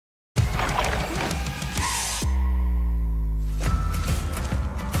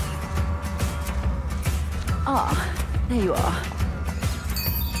Ah, there you are.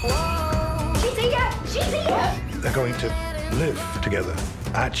 She's here! She's here! They're going to live together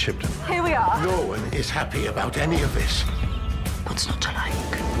at Shipton. Here we are. No one is happy about any of this. What's not to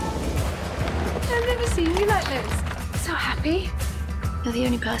like? I've never seen you like this. So happy. You're the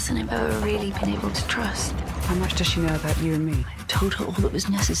only person I've ever really been able to trust. How much does she know about you and me? I told her all that was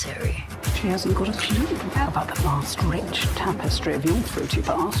necessary. She hasn't got a clue about the vast, rich tapestry of your fruity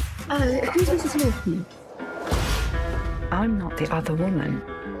past. Who's Mrs. Lawton? I'm not the other woman.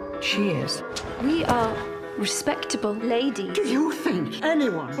 She is. We are respectable ladies. Do you think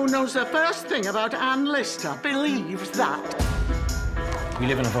anyone who knows the first thing about Anne Lister believes that? We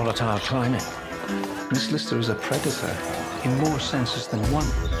live in a volatile climate. Miss Lister is a predator in more senses than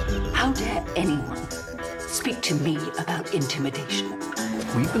one. How dare anyone speak to me about intimidation?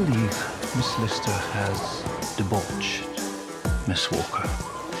 We believe Miss Lister has debauched Miss Walker.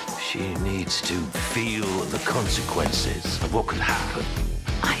 She needs to feel the consequences of what could happen.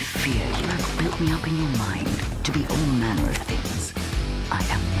 I fear you have built me up in your mind to be all manner of things I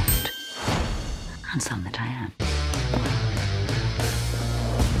am not, and some that I am.